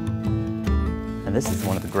 And this is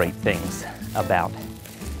one of the great things about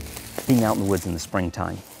being out in the woods in the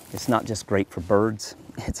springtime. It's not just great for birds,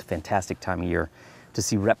 it's a fantastic time of year to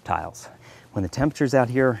see reptiles. When the temperatures out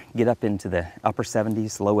here get up into the upper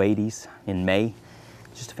 70s, low 80s in May,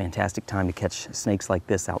 it's just a fantastic time to catch snakes like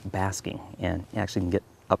this out basking, and you actually can get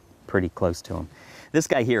up pretty close to them. This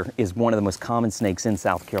guy here is one of the most common snakes in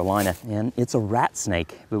South Carolina, and it's a rat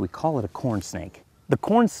snake, but we call it a corn snake. The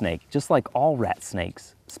corn snake, just like all rat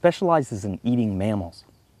snakes, specializes in eating mammals,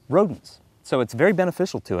 rodents. So it's very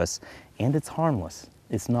beneficial to us, and it's harmless.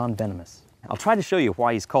 It's non-venomous. I'll try to show you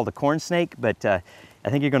why he's called a corn snake, but I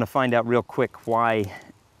think you're going to find out real quick why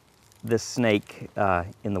this snake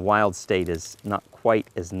in the wild state is not quite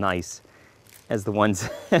as nice as the ones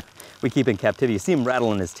we keep in captivity. You see him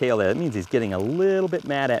rattling his tail there. That means he's getting a little bit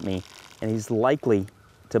mad at me, and he's likely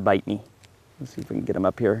to bite me. Let's see if we can get him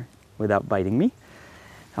up here without biting me.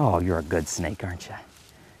 Oh, you're a good snake, aren't you?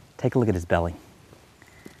 Take a look at his belly.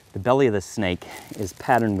 The belly of this snake is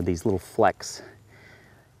patterned with these little flecks,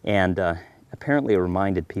 and apparently it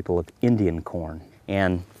reminded people of Indian corn.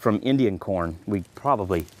 And from Indian corn, we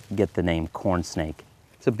probably get the name corn snake.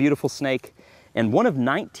 It's a beautiful snake, and one of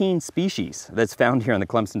 19 species that's found here in the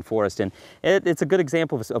Clemson Forest. And it's a good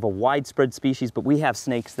example of a widespread species, but we have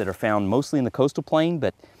snakes that are found mostly in the coastal plain,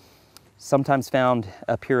 but sometimes found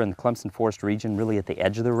up here in the Clemson Forest region, really at the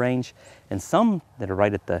edge of the range, and some that are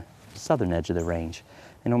right at the southern edge of the range.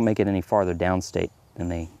 They don't make it any farther downstate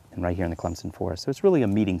than right here in the Clemson Forest. So it's really a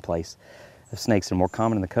meeting place of snakes that are more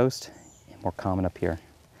common in the coast and more common up here.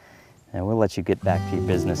 And we'll let you get back to your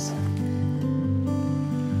business.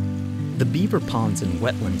 The beaver ponds and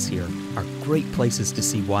wetlands here are great places to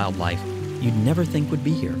see wildlife you'd never think would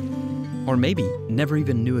be here, or maybe never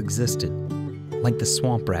even knew existed, like the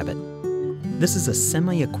swamp rabbit. This is a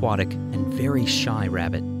semi-aquatic and very shy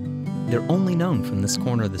rabbit. They're only known from this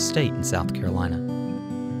corner of the state in South Carolina.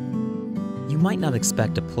 You might not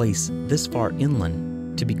expect a place this far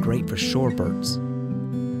inland to be great for shorebirds.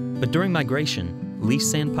 But during migration, leaf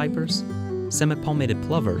sandpipers, semi-palmated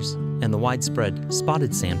plovers, and the widespread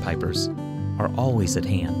spotted sandpipers are always at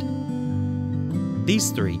hand.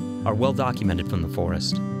 These 3 are well documented from the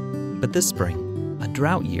forest. But this spring, a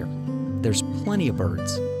drought year, there's plenty of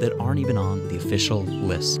birds that aren't even on the official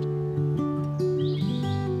list.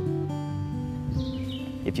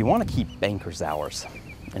 If you want to keep banker's hours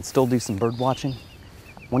and still do some bird watching,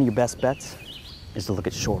 one of your best bets is to look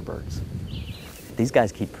at shorebirds. These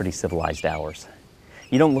guys keep pretty civilized hours.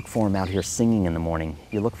 You don't look for them out here singing in the morning.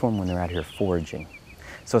 You look for them when they're out here foraging.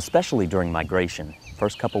 So especially during migration,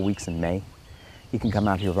 first couple weeks in May, you can come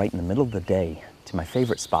out here right in the middle of the day to my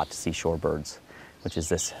favorite spot to see shorebirds, which is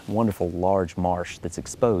this wonderful large marsh that's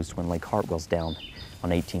exposed when Lake Hartwell's down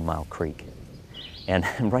on 18 Mile Creek. And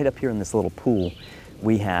right up here in this little pool,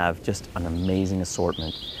 we have just an amazing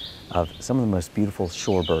assortment of some of the most beautiful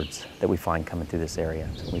shorebirds that we find coming through this area.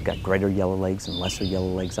 So we've got greater yellowlegs and lesser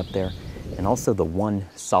yellowlegs up there, and also the one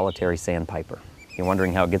solitary sandpiper. You're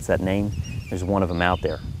wondering how it gets that name? There's one of them out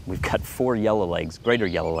there. We've got 4 yellowlegs, greater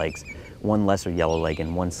yellowlegs, 1 lesser yellowleg,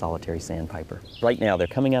 and 1 solitary sandpiper. Right now, they're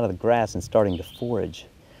coming out of the grass and starting to forage.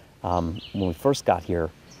 When we first got here,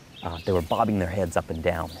 they were bobbing their heads up and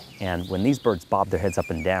down. And when these birds bob their heads up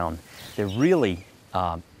and down, they're really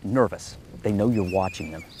nervous. They know you're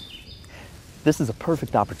watching them. This is a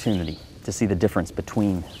perfect opportunity to see the difference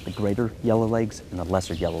between the greater yellowlegs and the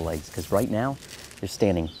lesser yellowlegs, because right now, they're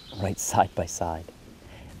standing right side by side.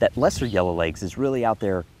 That lesser yellowlegs is really out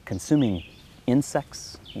there consuming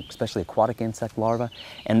insects, especially aquatic insect larvae,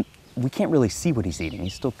 and we can't really see what he's eating.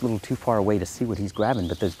 He's still a little too far away to see what he's grabbing,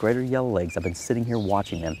 but those greater yellowlegs, I've been sitting here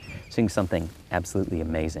watching them, seeing something absolutely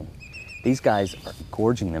amazing. These guys are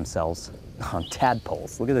gorging themselves on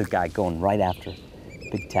tadpoles. Look at this guy going right after a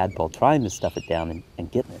big tadpole, trying to stuff it down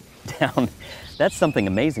and getting it down. That's something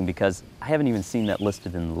amazing, because I haven't even seen that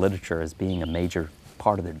listed in the literature as being a major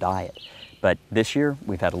part of their diet. But this year,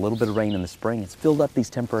 we've had a little bit of rain in the spring. It's filled up these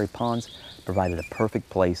temporary ponds, provided a perfect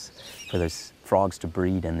place for those frogs to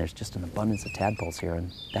breed, and there's just an abundance of tadpoles here,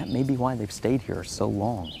 and that may be why they've stayed here so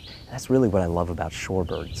long. That's really what I love about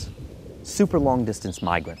shorebirds. Super long distance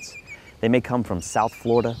migrants. They may come from South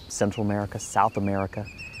Florida, Central America, South America,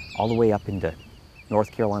 all the way up into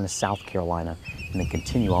North Carolina, South Carolina, and then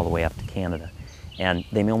continue all the way up to Canada. And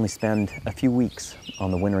they may only spend a few weeks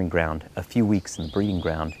on the wintering ground, a few weeks in the breeding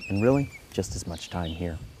ground, and really just as much time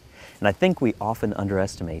here. And I think we often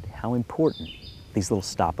underestimate how important these little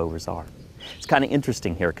stopovers are. It's kind of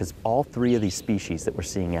interesting here, because all 3 of these species that we're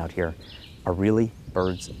seeing out here are really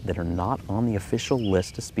birds that are not on the official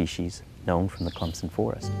list of species known from the Clemson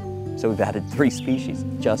Forest. So we've added 3 species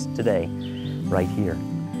just today, right here.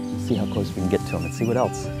 Let's see how close we can get to them and see what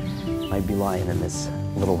else might be lying in this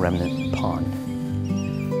little remnant pond.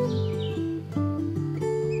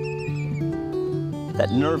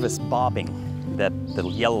 That nervous bobbing that the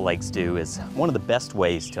yellowlegs do is one of the best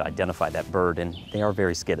ways to identify that bird, and they are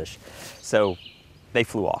very skittish. So they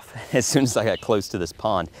flew off as soon as I got close to this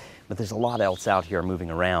pond. But there's a lot else out here moving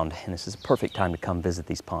around, and this is a perfect time to come visit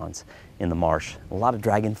these ponds in the marsh. A lot of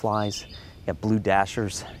dragonflies, you got blue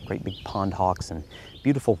dashers, great big pond hawks, and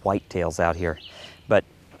beautiful whitetails out here. But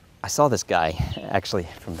I saw this guy actually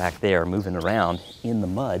from back there moving around in the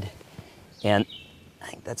mud, and I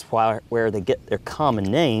think that's where they get their common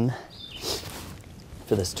name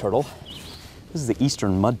for this turtle. This is the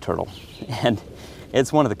eastern mud turtle, and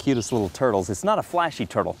it's one of the cutest little turtles. It's not a flashy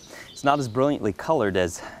turtle. It's not as brilliantly colored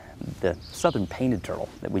as the southern painted turtle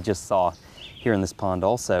that we just saw here in this pond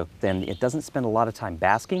also. Then it doesn't spend a lot of time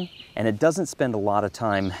basking, and it doesn't spend a lot of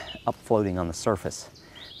time up floating on the surface.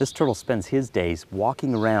 This turtle spends his days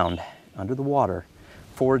walking around under the water,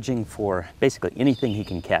 foraging for basically anything he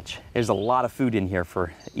can catch. There's a lot of food in here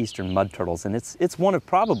for eastern mud turtles, and it's one of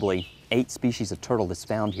probably 8 species of turtle that's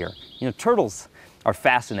found here. You know, turtles are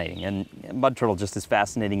fascinating, and mud turtle just as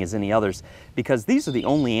fascinating as any others, because these are the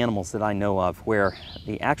only animals that I know of where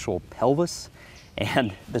the actual pelvis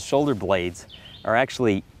and the shoulder blades are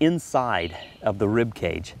actually inside of the rib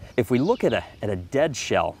cage. If we look at a dead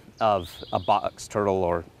shell of a box turtle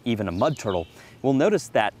or even a mud turtle, we'll notice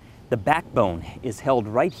that the backbone is held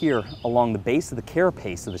right here along the base of the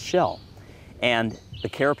carapace of the shell. And the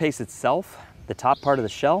carapace itself, the top part of the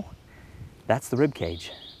shell, that's the rib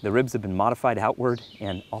cage. The ribs have been modified outward,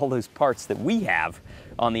 and all those parts that we have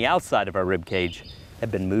on the outside of our rib cage have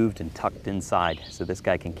been moved and tucked inside, so this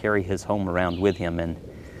guy can carry his home around with him and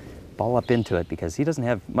ball up into it, because he doesn't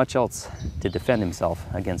have much else to defend himself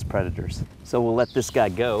against predators. So we'll let this guy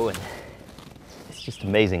go, and it's just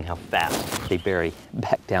amazing how fast they bury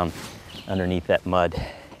back down underneath that mud.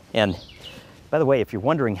 And by the way, if you're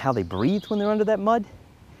wondering how they breathe when they're under that mud,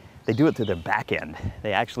 they do it through their back end.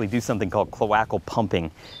 They actually do something called cloacal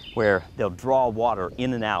pumping, where they'll draw water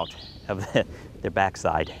in and out of their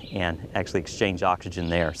backside and actually exchange oxygen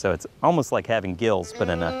there. So it's almost like having gills, but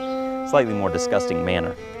in a slightly more disgusting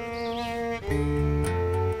manner.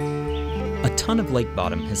 A ton of lake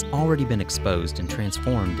bottom has already been exposed and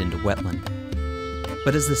transformed into wetland.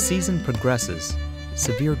 But as the season progresses,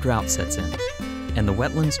 severe drought sets in, and the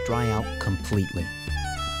wetlands dry out completely.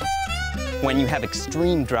 When you have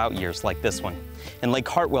extreme drought years like this one, and Lake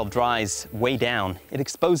Hartwell dries way down, it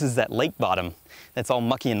exposes that lake bottom that's all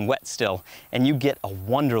mucky and wet still, and you get a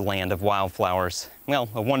wonderland of wildflowers. Well,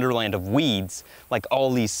 a wonderland of weeds, like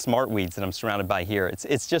all these smartweeds that I'm surrounded by here.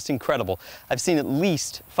 It's just incredible. I've seen at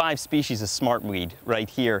least 5 species of smartweed right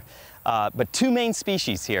here, but 2 main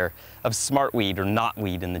species here of smartweed or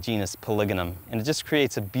knotweed in the genus Polygonum, and it just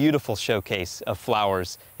creates a beautiful showcase of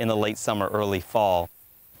flowers in the late summer, early fall.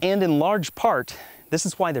 And in large part, this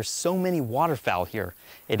is why there's so many waterfowl here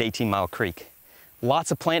at 18 Mile Creek. Lots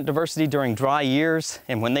of plant diversity during dry years,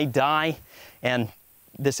 and when they die and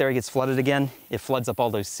this area gets flooded again, it floods up all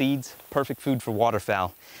those seeds. Perfect food for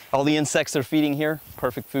waterfowl. All the insects they're feeding here,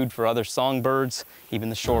 perfect food for other songbirds, even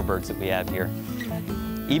the shorebirds that we have here.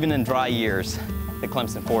 Even in dry years, the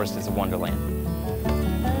Clemson Forest is a wonderland.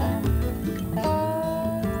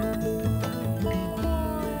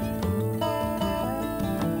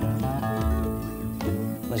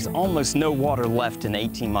 There's almost no water left in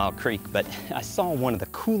 18 Mile Creek, but I saw one of the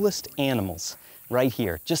coolest animals right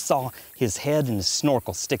here. Just saw his head and his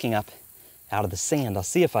snorkel sticking up out of the sand. I'll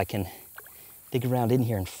see if I can dig around in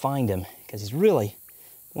here and find him, because he's really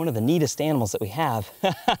one of the neatest animals that we have.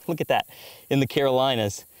 Look at that, in the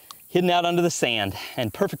Carolinas, hidden out under the sand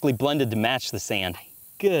and perfectly blended to match the sand.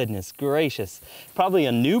 Goodness gracious. Probably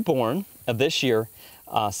a newborn of this year,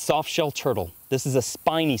 soft-shell turtle. This is a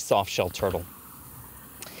spiny soft-shell turtle.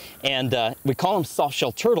 And we call them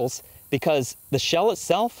soft-shell turtles because the shell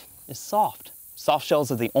itself is soft. Soft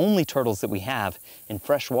shells are the only turtles that we have in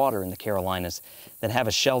fresh water in the Carolinas that have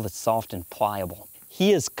a shell that's soft and pliable.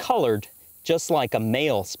 He is colored just like a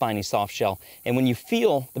male spiny softshell, and when you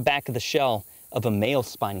feel the back of the shell of a male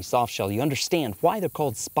spiny softshell, you understand why they're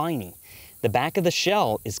called spiny. The back of the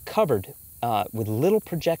shell is covered with little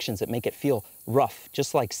projections that make it feel rough,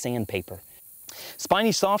 just like sandpaper.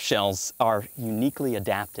 Spiny softshells are uniquely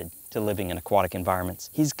adapted to living in aquatic environments.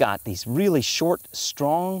 He's got these really short,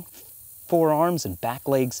 strong forearms and back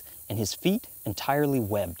legs, and his feet entirely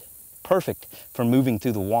webbed. Perfect for moving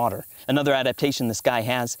through the water. Another adaptation this guy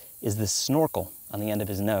has is this snorkel on the end of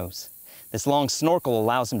his nose. This long snorkel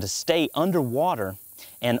allows him to stay underwater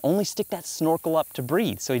and only stick that snorkel up to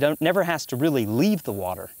breathe, so he never has to really leave the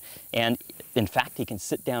water. And in fact, he can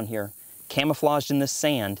sit down here camouflaged in this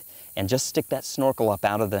sand and just stick that snorkel up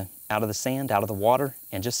out of the sand, out of the water,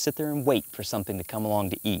 and just sit there and wait for something to come along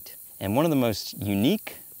to eat. And one of the most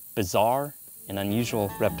unique, bizarre, and unusual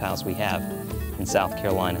reptiles we have in South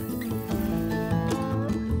Carolina.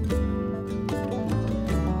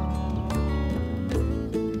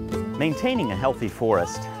 Maintaining a healthy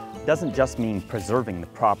forest doesn't just mean preserving the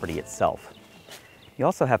property itself. You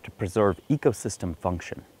also have to preserve ecosystem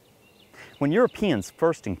function. When Europeans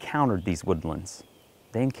first encountered these woodlands,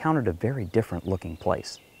 they encountered a very different looking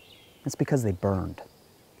place. It's because they burned.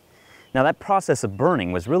 Now that process of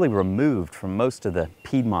burning was really removed from most of the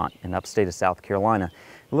Piedmont and upstate of South Carolina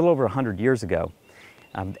a little over 100 years ago.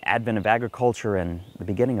 The advent of agriculture and the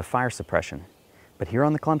beginning of fire suppression. But here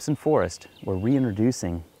on the Clemson Forest, we're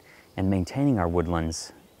reintroducing and maintaining our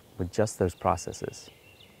woodlands with just those processes.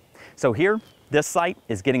 So here, this site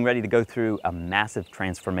is getting ready to go through a massive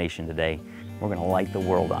transformation today. We're going to light the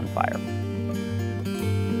world on fire.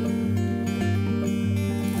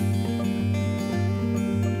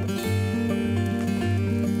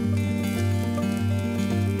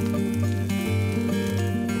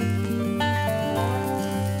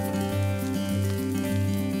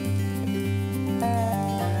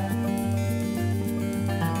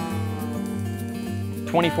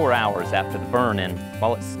 "24 hours after the burn, and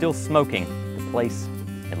while it's still smoking, the place,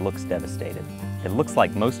 it looks devastated. It looks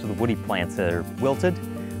like most of the woody plants are wilted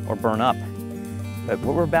or burn up. But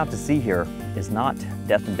what we're about to see here is not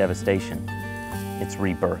death and devastation, it's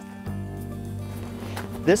rebirth.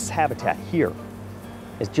 This habitat here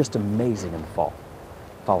is just amazing in the fall,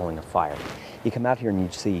 following a fire. You come out here and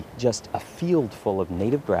you see just a field full of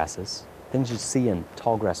native grasses, things you see in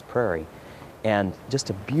tall grass prairie, and just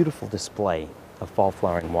a beautiful display of fall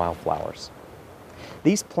flowering wildflowers.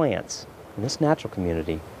 These plants in this natural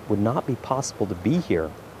community would not be possible to be here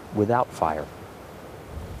without fire.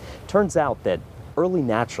 Turns out that early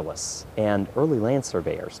naturalists and early land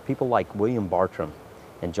surveyors, people like William Bartram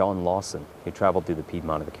and John Lawson, who traveled through the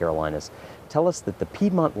Piedmont of the Carolinas, tell us that the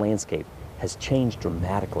Piedmont landscape has changed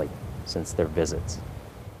dramatically since their visits.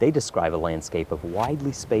 They describe a landscape of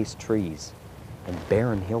widely spaced trees and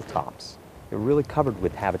barren hilltops. They're really covered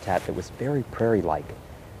with habitat that was very prairie-like,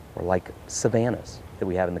 or like savannas that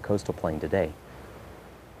we have in the coastal plain today.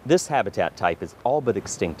 This habitat type is all but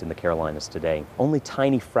extinct in the Carolinas today. Only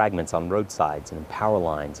tiny fragments on roadsides and in power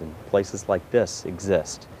lines and places like this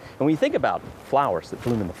exist. And when you think about flowers that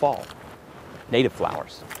bloom in the fall, native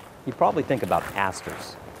flowers, you probably think about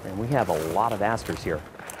asters. And we have a lot of asters here.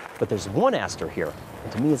 But there's one aster here,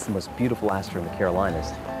 and to me it's the most beautiful aster in the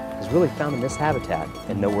Carolinas. It's really found in this habitat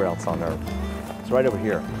and nowhere else on Earth. It's right over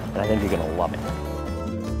here, and I think you're gonna love it.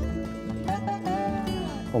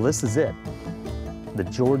 Well, this is it. The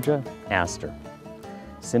Georgia aster,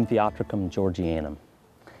 Symphiatricum georgianum.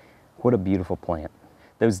 What a beautiful plant.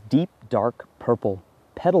 Those deep, dark purple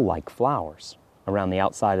petal-like flowers around the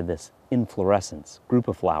outside of this inflorescence group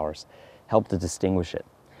of flowers help to distinguish it.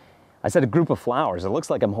 I said a group of flowers. It looks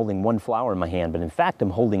like I'm holding one flower in my hand, but in fact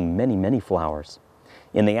I'm holding many, many flowers.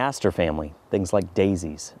 In the aster family, things like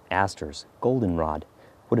daisies, asters, goldenrod,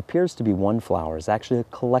 what appears to be one flower is actually a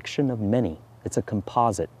collection of many. It's a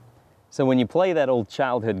composite. So when you play that old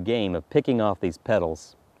childhood game of picking off these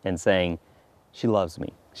petals and saying, she loves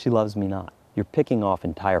me not, you're picking off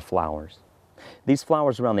entire flowers. These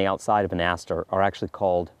flowers around the outside of an aster are actually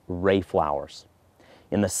called ray flowers.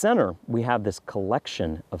 In the center, we have this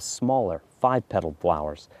collection of smaller 5-petaled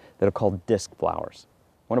flowers that are called disc flowers.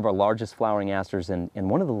 One of our largest flowering asters and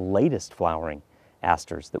one of the latest flowering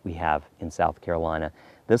asters that we have in South Carolina.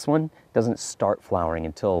 This one doesn't start flowering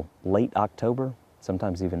until late October,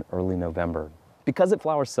 sometimes even early November. Because it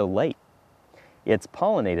flowers so late, it's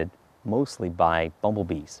pollinated mostly by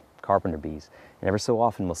bumblebees, carpenter bees. And every so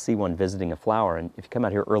often we'll see one visiting a flower, and if you come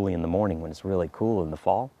out here early in the morning when it's really cool in the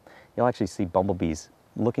fall, you'll actually see bumblebees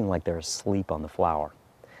looking like they're asleep on the flower.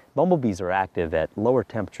 Bumblebees are active at lower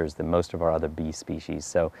temperatures than most of our other bee species,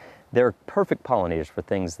 so they're perfect pollinators for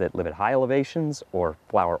things that live at high elevations or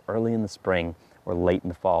flower early in the spring or late in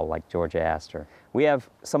the fall, like Georgia aster. We have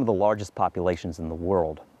some of the largest populations in the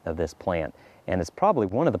world of this plant, and it's probably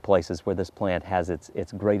one of the places where this plant has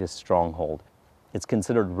its greatest stronghold. It's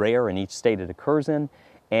considered rare in each state it occurs in,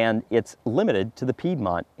 and it's limited to the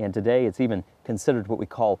Piedmont, and today it's even considered what we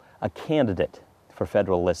call a candidate for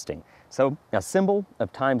federal listing. So a symbol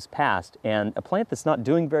of times past, and a plant that's not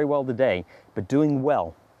doing very well today, but doing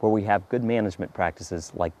well where we have good management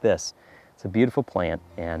practices like this. It's a beautiful plant,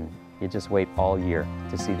 and you just wait all year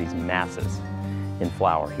to see these masses in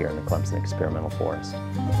flower here in the Clemson Experimental Forest.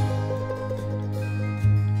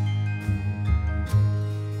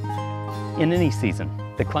 In any season,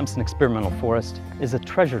 the Clemson Experimental Forest is a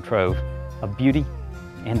treasure trove of beauty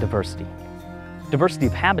and diversity. Diversity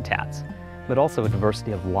of habitats, but also a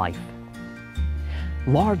diversity of life.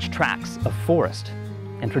 Large tracts of forest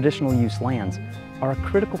and traditional use lands are a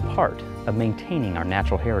critical part of maintaining our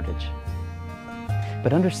natural heritage.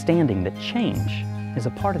 But understanding that change is a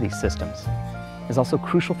part of these systems is also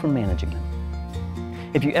crucial for managing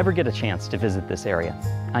them. If you ever get a chance to visit this area,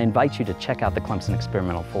 I invite you to check out the Clemson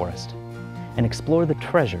Experimental Forest and explore the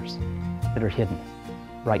treasures that are hidden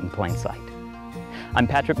right in plain sight. I'm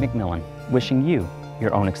Patrick McMillan, wishing you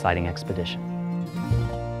your own exciting expedition.